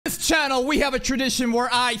channel, we have a tradition where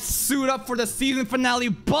I suit up for the season finale,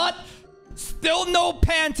 but still no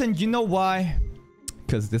pants. And you know why?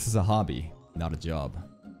 Because this is a hobby, not a job.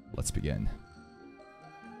 Let's begin.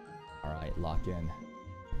 Alright, lock in.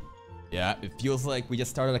 Yeah, it feels like we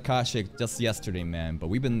just started Akashic just yesterday, man. But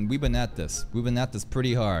we've been at this. We've been at this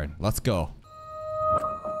pretty hard. Let's go.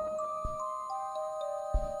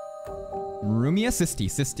 Rumia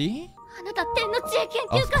Sisti.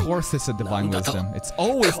 Of course it's a divine wisdom. It's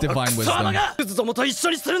always divine wisdom.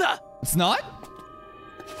 It's not?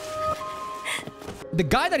 The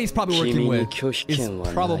guy that he's probably working with is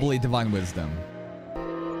probably divine wisdom.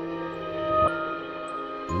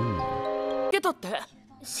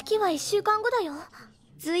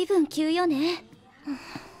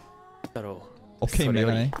 Okay,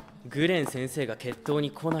 man.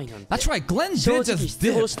 That's right, Glenn did just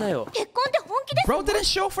did. Bro didn't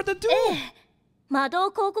show for the duel.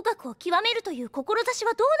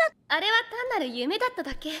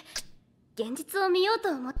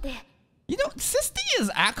 You know, Sisti is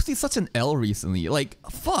actually such an L recently. Like,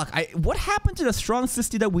 fuck, what happened to the strong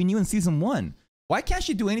Sisti that we knew in season 1? Why can't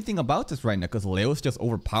she do anything about this right now? Because Leos just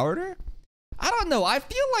overpowered her? I don't know. I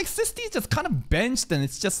feel like Sisti is just kind of benched, and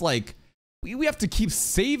it's just like we have to keep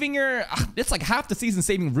saving her. It's like half the season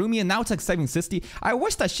saving Rumi, and now it's like saving Sisti. I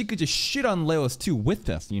wish that she could just shit on Leos too with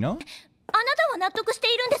us, you know?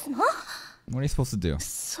 What are you supposed to do?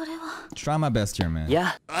 Try my best here, man.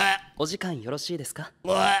 Yeah.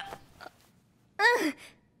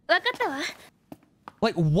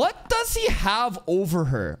 Like, what does he have over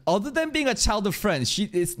her other than being a child of friends?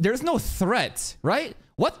 There's no threat, right?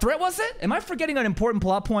 What threat was it? Am I forgetting an important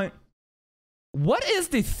plot point? What is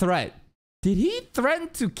the threat? Did he threaten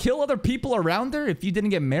to kill other people around her if you didn't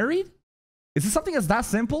get married? Is it something that's that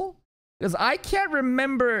simple? Because I can't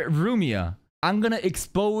remember Rumia. I'm gonna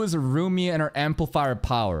expose Rumia and her amplifier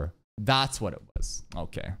power. That's what it was.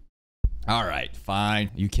 Okay. Alright, fine.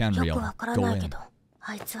 You can Real. Go in.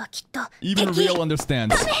 Even Real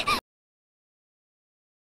understands.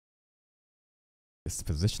 This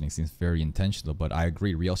positioning seems very intentional, but I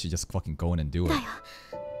agree. Real should just fucking go in and do it.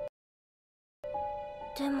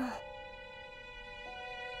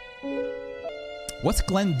 What's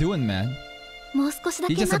Glenn doing, man?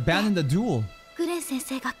 He just abandoned the duel.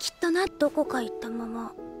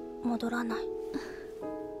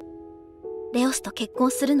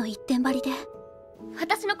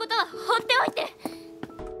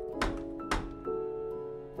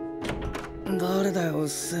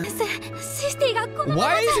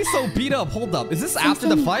 Why is he so beat up? Hold up. Is this after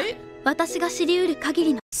the fight?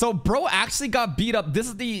 So bro actually got beat up. This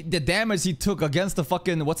is the damage he took against the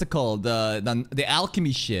fucking, what's it called? The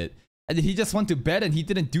alchemy shit. And he just went to bed and he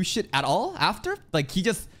didn't do shit at all after? Like he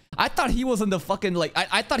just, I thought he was in the fucking, like,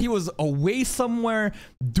 I thought he was away somewhere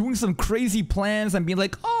doing some crazy plans and being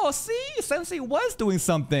like, oh, see, Sensei was doing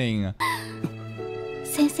something.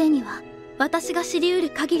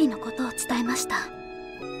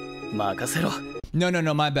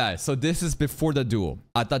 No, my bad. So this is before the duel.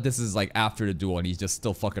 I thought this is like after the duel and he's just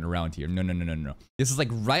still fucking around here. No. This is like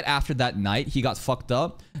right after that night. He got fucked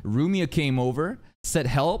up. Rumia came over, said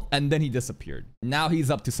help, and then he disappeared. Now he's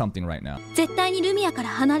up to something right now.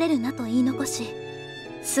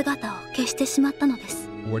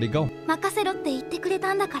 Where'd he go?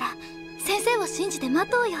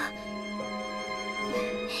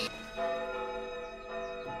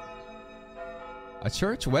 A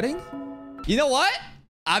church wedding? You know what?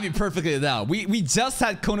 I'll be perfectly down. We just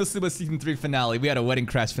had Konosuba season 3 finale. We had a wedding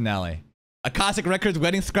crash finale. Akashic Records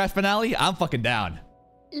wedding crash finale? I'm fucking down.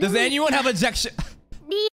 Does anyone have objection?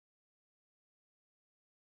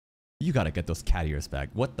 You gotta get those cat ears back.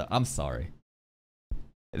 What the? I'm sorry.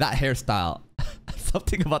 That hairstyle.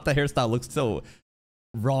 Something about the hairstyle looks so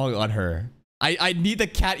wrong on her. I need the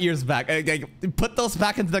cat ears back. Put those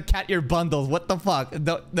back into the cat ear bundles. What the fuck?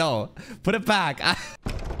 No. Put it back.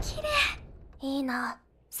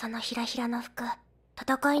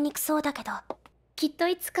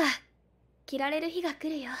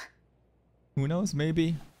 Who knows?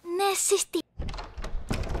 Maybe.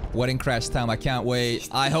 Wedding crash time. I can't wait.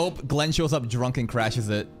 I hope Glenn shows up drunk and crashes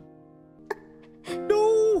it.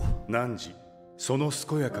 No.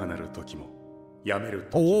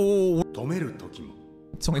 Oh.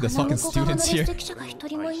 It's only the fucking students here.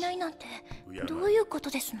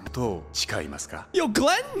 Yo,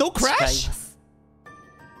 Glenn? No crash?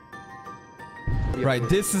 Right,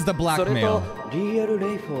 this is the blackmail.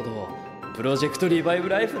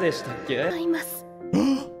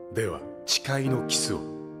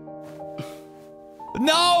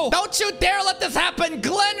 No! Don't you dare let this happen!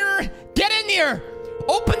 Glenner! Get in here!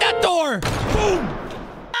 Open that door! Boom!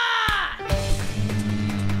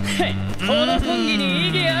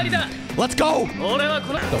 Let's go!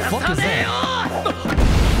 The fuck is that?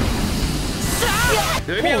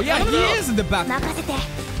 Oh yeah, he is in the back.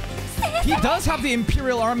 He does have the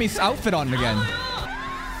Imperial Army's outfit on again.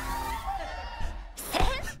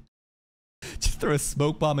 Just threw a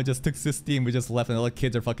smoke bomb and just took 16. We just left and all the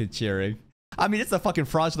kids are fucking cheering. I mean, it's a fucking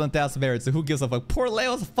fraudulent ass marriage, so who gives a fuck? Poor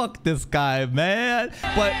Leo's, fuck this guy, man.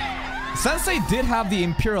 But Sensei did have the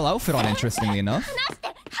Imperial outfit on, interestingly enough.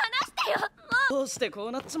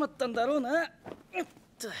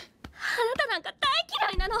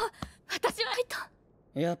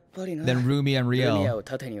 Then Rumi and Riel.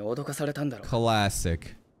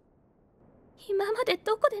 Classic.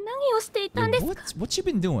 What you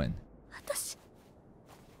been doing?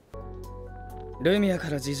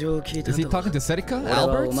 Is he talking to Serika?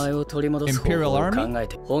 Albert? Imperial Army?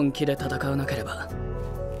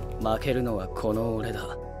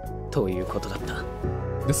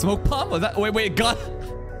 The smoke bomb? Was that? Wait, God.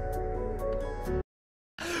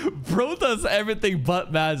 Bro does everything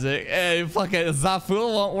but magic. Hey, fucking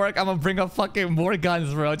Zaful won't work. I'm gonna bring up fucking more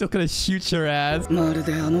guns, bro. I'm just gonna shoot your ass.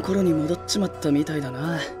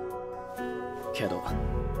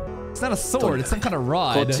 It's not a sword, it's some kind of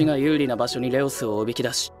rod.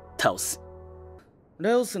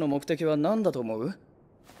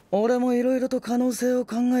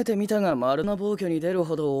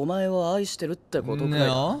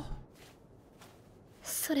 No.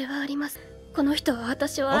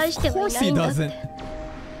 Of course he doesn't.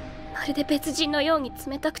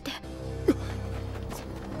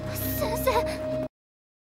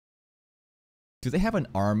 Do they have an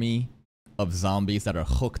army of zombies that are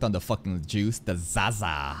hooked on the fucking juice? The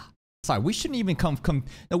Zaza. Sorry, we shouldn't even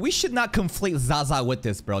no, we should not conflate Zaza with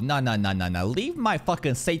this, bro. No. Leave my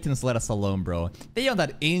fucking Satan's lettuce alone, bro. They on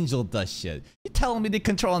that angel dust shit. You telling me they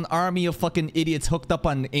control an army of fucking idiots hooked up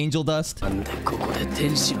on angel dust?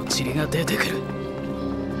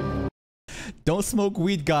 Don't smoke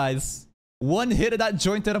weed, guys. One hit of that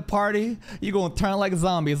joint at a party, you gonna turn like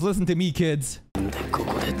zombies. Listen to me, kids.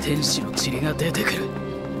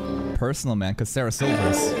 Personal, man, cause Sarah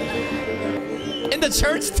Silver's in the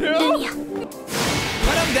church too.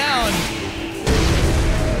 Put him down,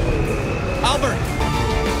 Albert.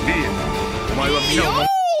 Yo,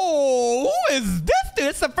 who is this dude?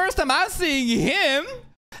 It's the first time I'm seeing him.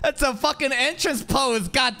 That's a fucking entrance pose.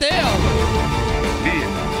 Goddamn.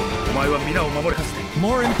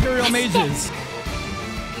 More Imperial mages.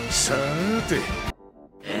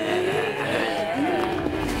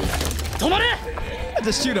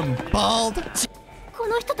 Just shoot him, bald.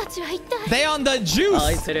 They on the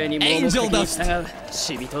juice. Angel dust. Oh,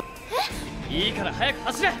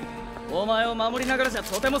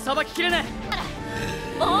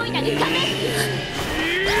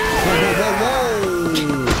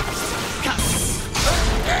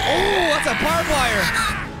 that's a barbed wire.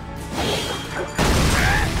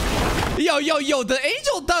 Yo, the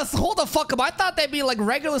angel dust. Hold the fuck up. I thought they'd be like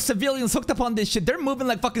regular civilians hooked up on this shit. They're moving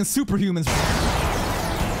like fucking superhumans.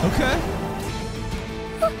 Okay.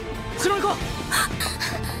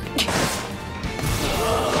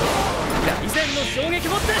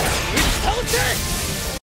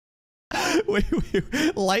 Wait,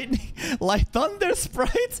 lightning, like thunder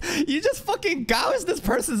sprites? You just fucking gouged this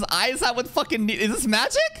person's eyes out with fucking is this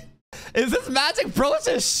magic? Is this magic, bro? It's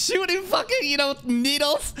just shooting fucking, you know,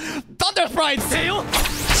 needles. Thunder sprites.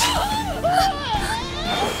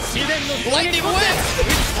 Lightning whip.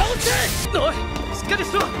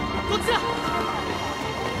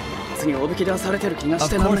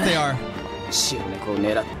 Of course they are.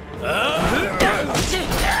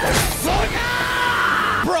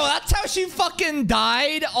 Bro, that's how she fucking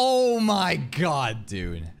died? Oh my god,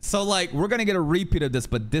 dude. So like, we're gonna get a repeat of this,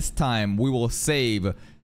 but this time we will save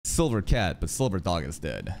Silver Cat, but Silver Dog is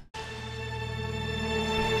dead.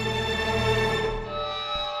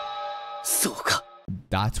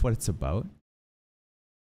 That's what it's about?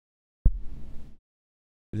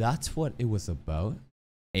 That's what it was about?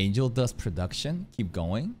 Angel Dust production? Keep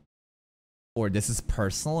going? Or this is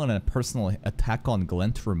personal and a personal attack on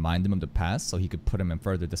Glenn to remind him of the past so he could put him in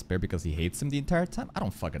further despair because he hates him the entire time? I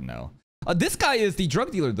don't fucking know. This guy is the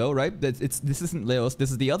drug dealer though, right? This isn't Leos,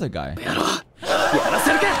 this is the other guy.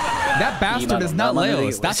 That bastard is not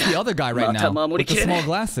Leos. That's the other guy right now with the small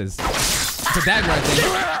glasses. It's a dagger, I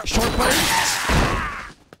think. Short putter.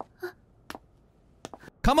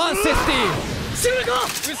 Come on, Sisti!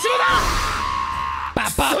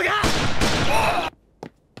 Bap, bap.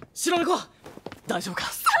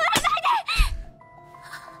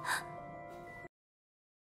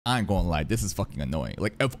 I ain't gonna lie, this is fucking annoying.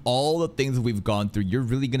 Like, of all the things we've gone through, you're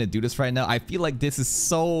really gonna do this right now? I feel like this is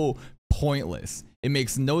so pointless. It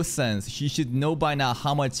makes no sense. She should know by now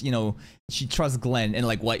how much, you know, she trusts Glenn, and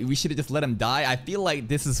like, what, we should have just let him die? I feel like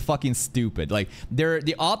this is fucking stupid. Like,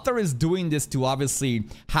 the author is doing this to obviously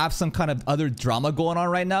have some kind of other drama going on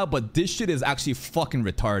right now, but this shit is actually fucking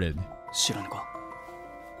retarded.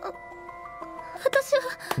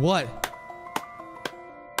 What?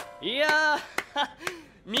 Yeah.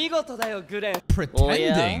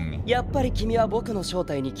 Pretending?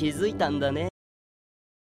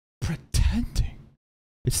 Pretending?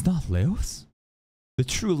 It's not Leos? The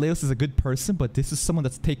true Leos is a good person, but this is someone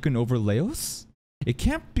that's taken over Leos? It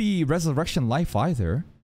can't be Resurrection Life either.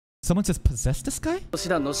 Someone just possessed this guy?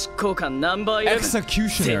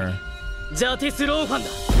 Executioner. Jatisirofan.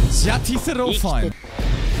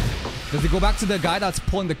 Does it go back to the guy that's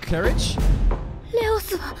pulling the carriage?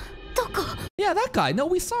 Yeah, that guy. No,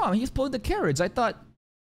 we saw him. He's pulling the carriage. I thought,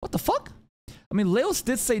 what the fuck? I mean, Leos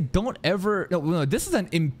did say don't ever... No, this is an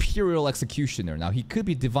Imperial Executioner. Now, he could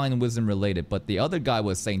be Divine Wisdom related, but the other guy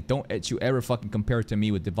was saying don't you ever fucking compare to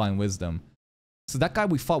me with Divine Wisdom. So that guy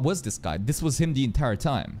we fought was this guy. This was him the entire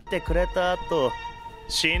time. He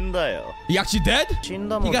actually dead? He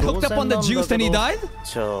got hooked up on the juice and he died?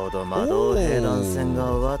 Oh.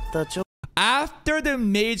 After the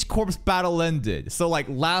Mage Corpse battle ended. So like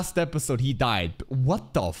last episode he died.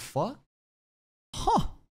 What the fuck? Huh.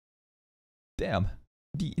 Damn.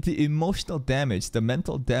 The emotional damage, the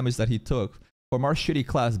mental damage that he took from our shitty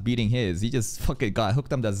class beating his. He just fucking got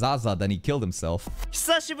hooked up to Zaza, then he killed himself.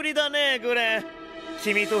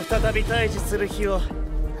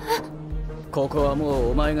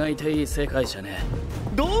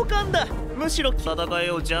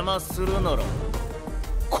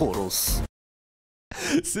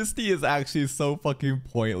 Sisti is actually so fucking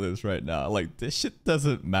pointless right now. Like, this shit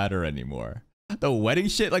doesn't matter anymore. The wedding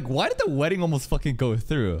shit, like, why did the wedding almost fucking go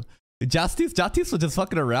through? Jatis was just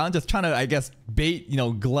fucking around, just trying to, I guess, bait, you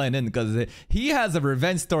know, Glenn in, because he has a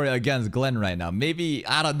revenge story against Glenn right now. Maybe,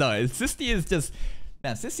 I don't know. Sisti is just,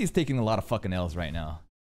 man, Sisti is taking a lot of fucking L's right now.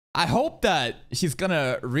 I hope that she's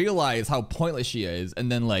gonna realize how pointless she is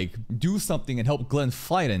and then like do something and help Glenn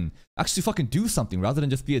fight and actually fucking do something rather than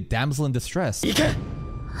just be a damsel in distress.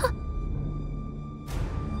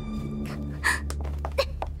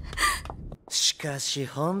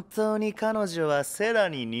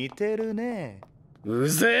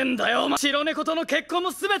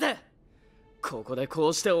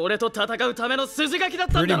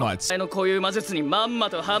 Pretty much.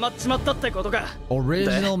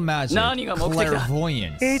 Original magic,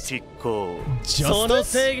 clairvoyance,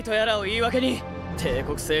 justice?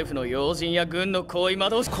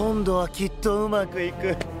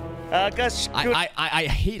 I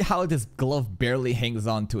hate how this glove barely hangs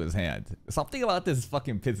on to his hand. Something about this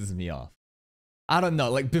fucking pisses me off. I don't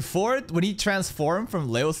know, like before, when he transformed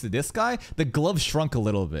from Leos to this guy, the glove shrunk a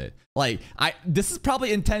little bit. Like, this is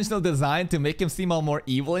probably intentional design to make him seem all more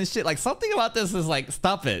evil and shit. Like, something about this is like,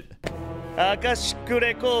 stop it.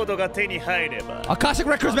 Akashic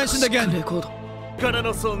Records mentioned again.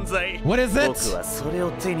 What is it?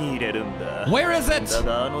 Where is it?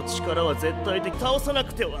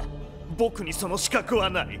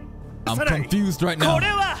 I'm confused right now.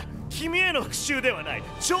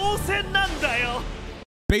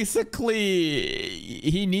 Basically,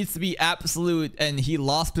 he needs to be absolute, and he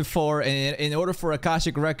lost before, and in order for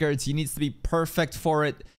Akashic Records, he needs to be perfect for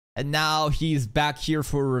it. And now he's back here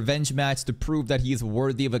for a revenge match to prove that he's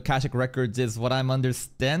worthy of Akashic Records, is what I'm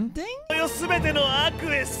understanding? It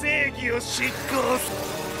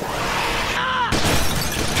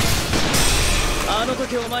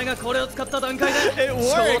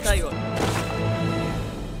works!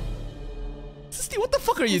 Sisti, what the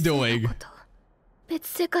fuck are you doing?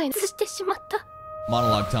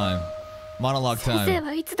 Monologue time. Monologue time.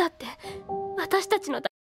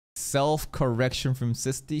 Self-correction from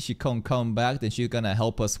Sisti. She can't come back, then she's gonna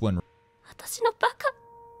help us win.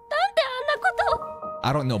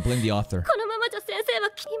 I don't know, blame the author.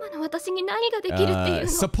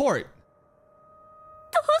 Support!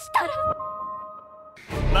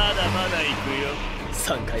 Is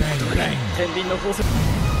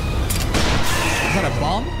that a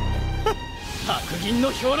bomb?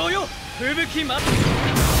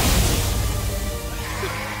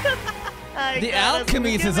 The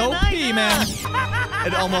alchemy is OP, man.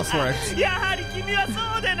 It almost worked.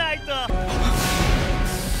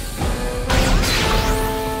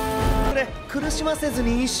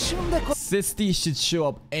 Sisti should show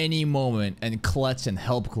up any moment and clutch and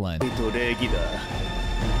help Glenn.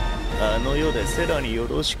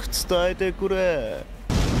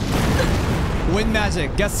 Wind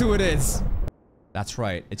magic. Guess who it is? That's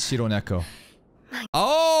right. It's Shironeko.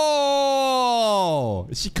 Oh!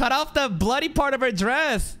 She cut off the bloody part of her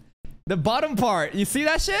dress. The bottom part. You see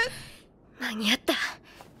that shit? 間に合った。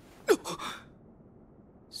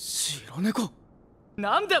白猫。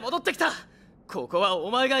なんで戻ってきた。ここはお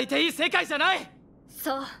前がいていい世界じゃない。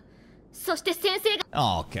そう。そして先生が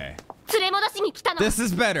Oh, okay. 連れ戻しに来たの。 This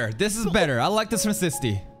is better. This is better. I like this from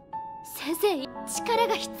Sisty. 先生、力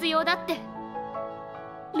が必要だって。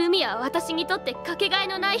ルミは私にとってかけがえ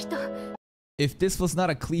のない人。 If this was not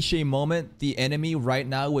a cliche moment, the enemy right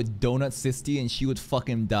now would donut Sisty and she would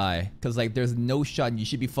fucking die. Cause like there's no shot you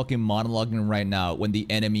should be fucking monologuing right now when the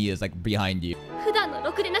enemy is like behind you. 普段の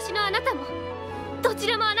ろくでなしのあなたもどち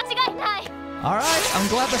らも間違いない。 Alright, I'm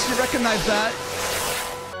glad that she recognized that.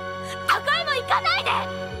 高いも行かないで。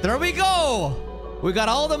 There we go! We got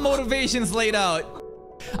all the motivations laid out.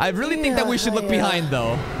 I really think that we should look behind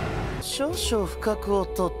though. 少々不覚を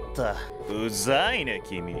取った。うざいね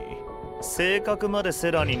君。性格まで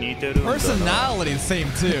セラに似てるんだな。 Personality is same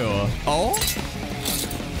too. Oh?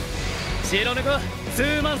 白猫、ツ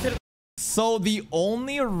ーマンセル。 So the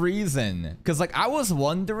only reason, because like I was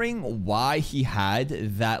wondering why he had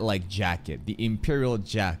that like jacket, the Imperial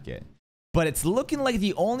jacket. But it's looking like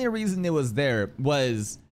the only reason it was there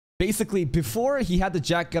was basically before he had the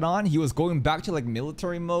jacket on, he was going back to like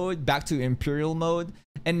military mode, back to Imperial mode.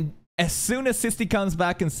 And as soon as Sisty comes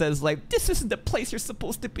back and says like, this isn't the place you're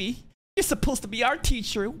supposed to be. You're supposed to be our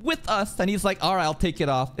teacher with us. And he's like, all right, I'll take it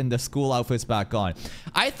off. And the school outfit's back on.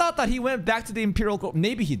 I thought that he went back to the Imperial course.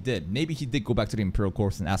 Maybe he did. Maybe he did go back to the Imperial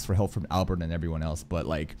course and ask for help from Albert and everyone else. But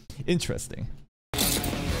like, interesting.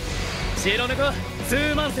 白猫、ツ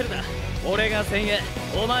ーマンセルだ。俺が先へ、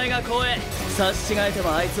お前が後へ。差し違えて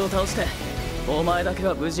はあいつを倒して、お前だけ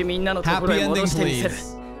は無事みんなのところへ戻してみせる。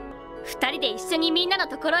二人で一緒にみんなの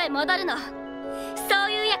ところへ戻るの。そ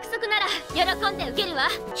ういう約束なら喜んで受けるわ。や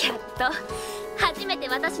っと初めて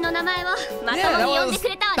私の名前をまともに呼んでく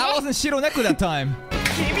れたわね。 That wasn't Shironeko that time.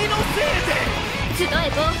 君のせいで。集え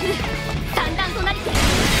暴風、三段となりて。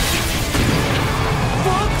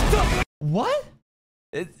What?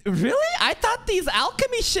 Really? I thought these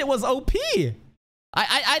alchemy shit was OP.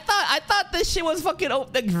 I thought this shit was fucking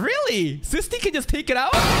OP. Like really? Sisty can just take it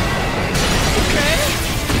out? Okay.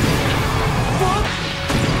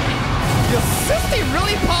 Yo, Sisty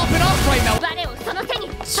really popping off right now.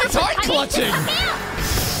 She's hard clutching.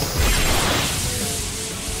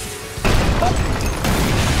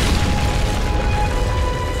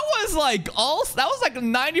 That was like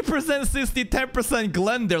 90% Sisty, 10%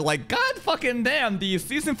 Glenn there. Like, god fucking damn, the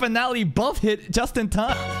season finale buff hit just in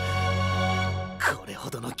time. I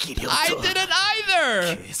didn't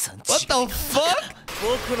either! What the fuck?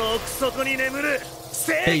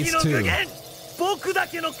 Phase 2.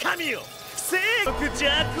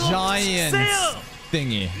 Giant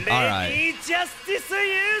thingy. Alright.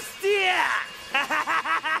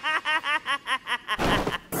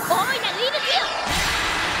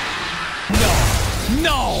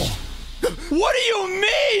 No! What do you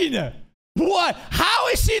mean? What? How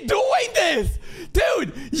is she doing this?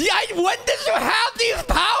 Dude, when did you have these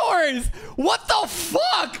powers? What the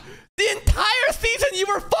fuck? The entire season you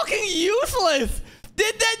were fucking useless.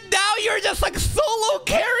 Now you're just like solo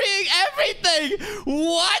carrying everything.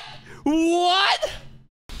 What? What?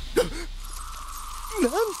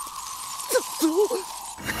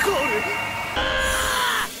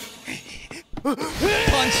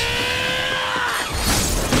 Punch.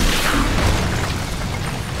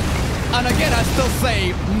 And again, I still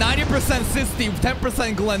say 90% Sisty,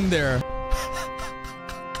 10% Glenn there.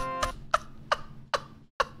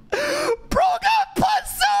 Bro got punched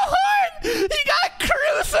so hard! He got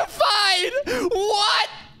crucified! What?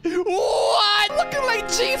 What? Looking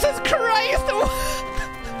like Jesus Christ!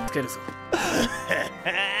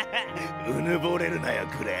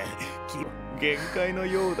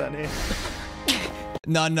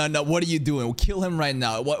 No. What are you doing? Kill him right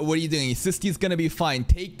now. What are you doing? Sisty's gonna be fine.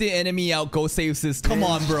 Take the enemy out. Go save Sis. Come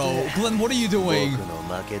on, bro. Glenn, what are you doing?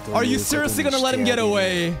 Are you seriously gonna let him get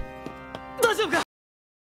away?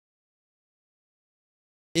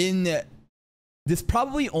 This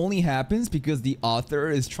probably only happens because the author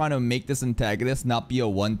is trying to make this antagonist not be a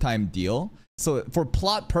one-time deal. So for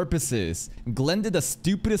plot purposes, Glenn did the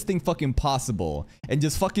stupidest thing fucking possible and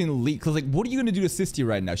just fucking leak. Cause like, what are you gonna do to Sisty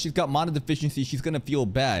right now? She's got mana deficiency. She's gonna feel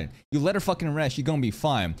bad. You let her fucking rest. She's gonna be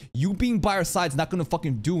fine. You being by her side's not gonna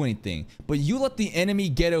fucking do anything. But you let the enemy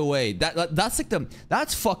get away.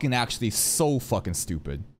 That's fucking actually so fucking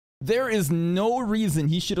stupid. There is no reason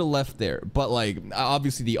he should have left there. But like,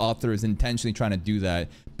 obviously the author is intentionally trying to do that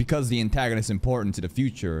because the antagonist is important to the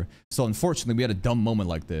future. So unfortunately, we had a dumb moment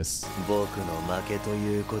like this.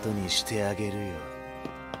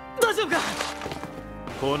 大丈夫か?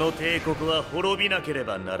 この帝国は滅びなけれ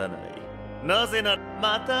ばならない。なぜなら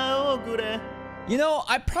また会おうグレ。 You know,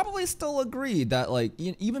 I probably still agree that, like,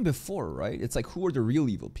 even before, right? It's like, who are the real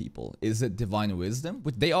evil people? Is it divine wisdom?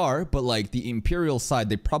 Which they are, but like the imperial side,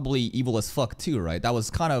 they probably evil as fuck too, right? That was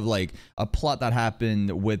kind of like a plot that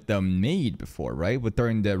happened with the maid before, right? With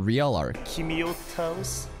during the Riel arc. Can't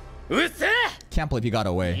believe he got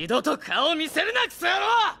away.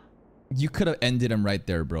 You could have ended him right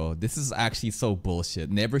there, bro. This is actually so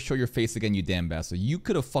bullshit. Never show your face again, you damn bastard. You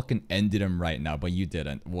could have fucking ended him right now, but you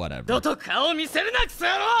didn't. Whatever.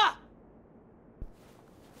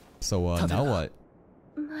 So, now what?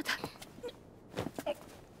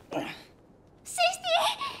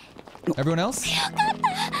 Everyone else?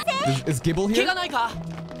 Is Gibble here?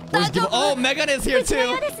 Where's Gibble? Oh, Megan is here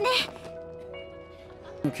too!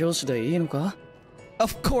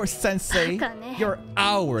 Of course, Sensei. You're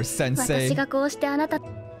our Sensei. Is that the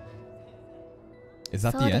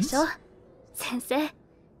end?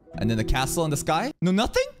 And then the castle in the sky? No,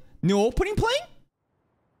 nothing? No opening playing?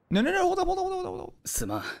 No, hold up.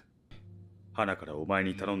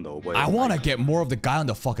 I want to get more of the guy on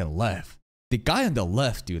the fucking left. The guy on the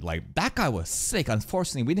left, dude, like, that guy was sick.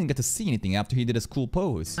 Unfortunately, we didn't get to see anything after he did his cool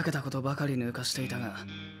pose.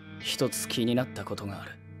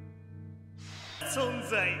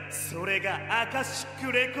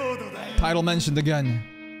 Title mentioned again.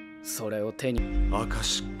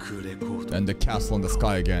 And the castle in the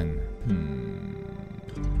sky again.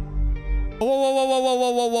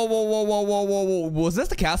 Whoa. Was this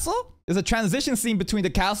the castle? There's a transition scene between the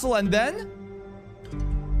castle and then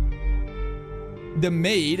the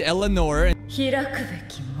maid, Eleanor.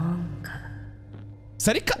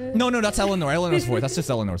 Serika? No, that's Eleanor. Eleanor's voice. That's just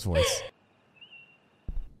Eleanor's voice.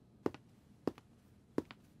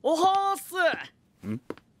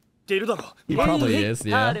 He probably is,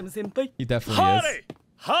 yeah. He definitely is.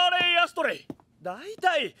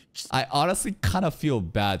 I honestly kind of feel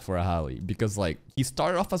bad for Harley because, like, he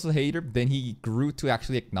started off as a hater, then he grew to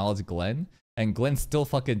actually acknowledge Glenn, and Glenn's still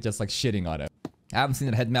fucking just like shitting on him. I haven't seen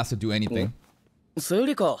the headmaster do anything.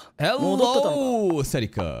 Hello,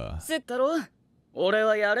 Serika.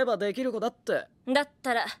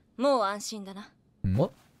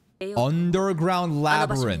 What? Underground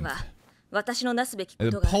labyrinth. The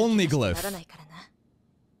poneglyph.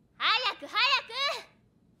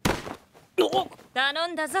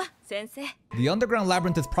 The underground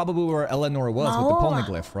labyrinth is probably where Eleanor was with the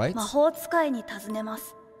poneglyph, right?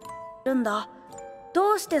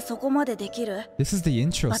 This is the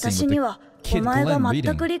intro scene with the kid Glenn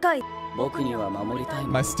reading.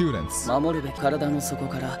 My students.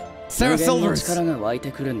 Sarah Silvers.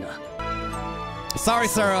 Sorry,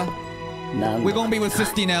 Sarah. We're gonna be with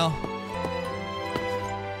Sisti now.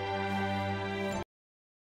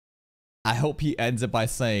 I hope he ends it by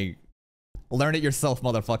saying, learn it yourself,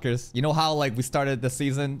 motherfuckers. You know how, like, we started the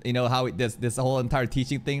season? You know how this whole entire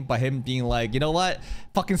teaching thing by him being like, you know what?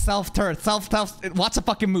 Fucking self-turn, watch a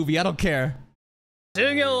fucking movie, I don't care.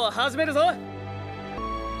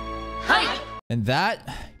 And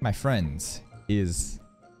that, my friends, is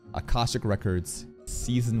Akashic Records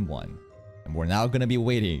Season 1. And we're now going to be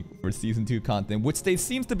waiting for Season 2 content, which they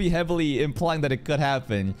seems to be heavily implying that it could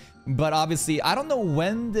happen. But obviously, I don't know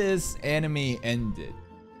when this anime ended.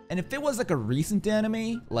 And if it was like a recent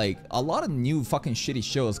anime, like a lot of new fucking shitty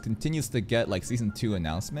shows continues to get like Season 2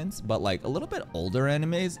 announcements. But like a little bit older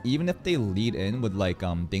animes, even if they lead in with like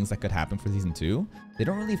things that could happen for Season 2, they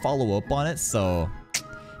don't really follow up on it. So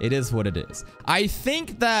it is what it is. I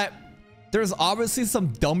think that there's obviously some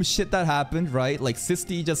dumb shit that happened, right? Like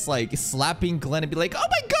Sisti just like slapping Glenn and be like, oh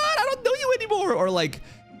my god, I don't know you anymore. Or like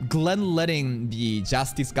Glenn letting the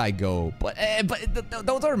Justice guy go. But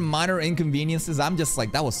those are minor inconveniences. I'm just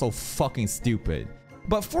like, that was so fucking stupid.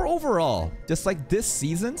 But for overall, just like this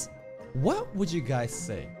season's, what would you guys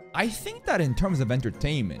say? I think that in terms of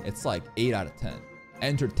entertainment, it's like 8 out of 10.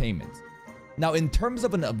 Entertainment. Now, in terms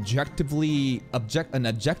of an objective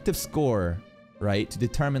score, right, to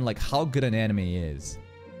determine like how good an anime is,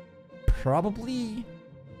 probably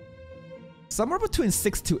somewhere between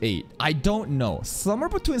 6 to 8. I don't know. Somewhere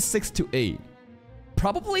between 6 to 8.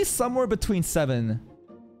 Probably somewhere between 7.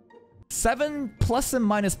 7 plus and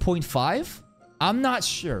minus 0.5? I'm not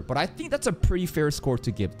sure, but I think that's a pretty fair score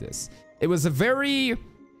to give this. It was a very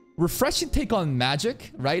refreshing take on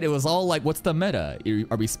magic, right? It was all like, what's the meta?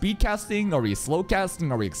 Are we speed casting? Are we slow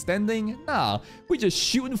casting? Are we extending? Nah, we just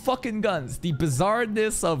shooting fucking guns. The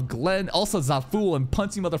bizarreness of Glenn, also Zafu, and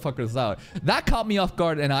punching motherfuckers out. That caught me off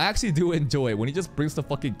guard, and I actually do enjoy it when he just brings the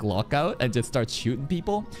fucking Glock out and just starts shooting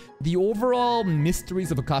people. The overall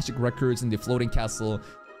mysteries of Akashic Records and the floating castle,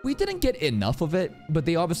 we didn't get enough of it, but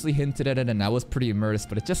they obviously hinted at it, and I was pretty immersed,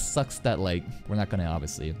 but it just sucks that, like, we're not gonna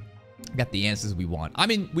obviously get the answers we want. I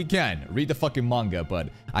mean, we can read the fucking manga, but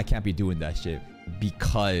I can't be doing that shit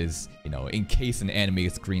because, you know, in case an anime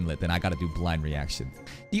is greenlit, then I gotta do blind reactions.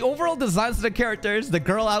 The overall designs of the characters, the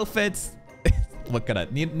girl outfits, look at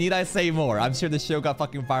it. Need I say more? I'm sure the show got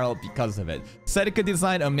fucking viral because of it. Setika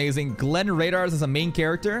design, amazing. Glenn Radars as a main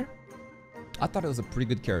character. I thought it was a pretty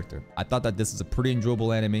good character. I thought that this is a pretty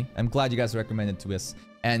enjoyable anime. I'm glad you guys recommended it to us.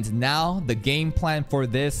 And now the game plan for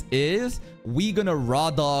this is we gonna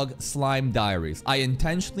raw dog Slime Diaries. I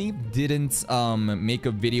intentionally didn't make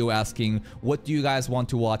a video asking what do you guys want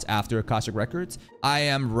to watch after Akashic Records. I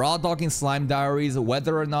am raw dogging Slime Diaries.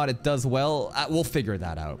 Whether or not it does well, we'll figure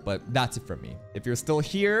that out. But that's it from me. If you're still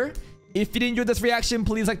here, if you did enjoy this reaction,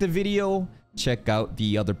 please like the video. Check out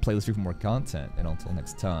the other playlist for more content. And until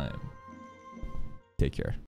next time, take care.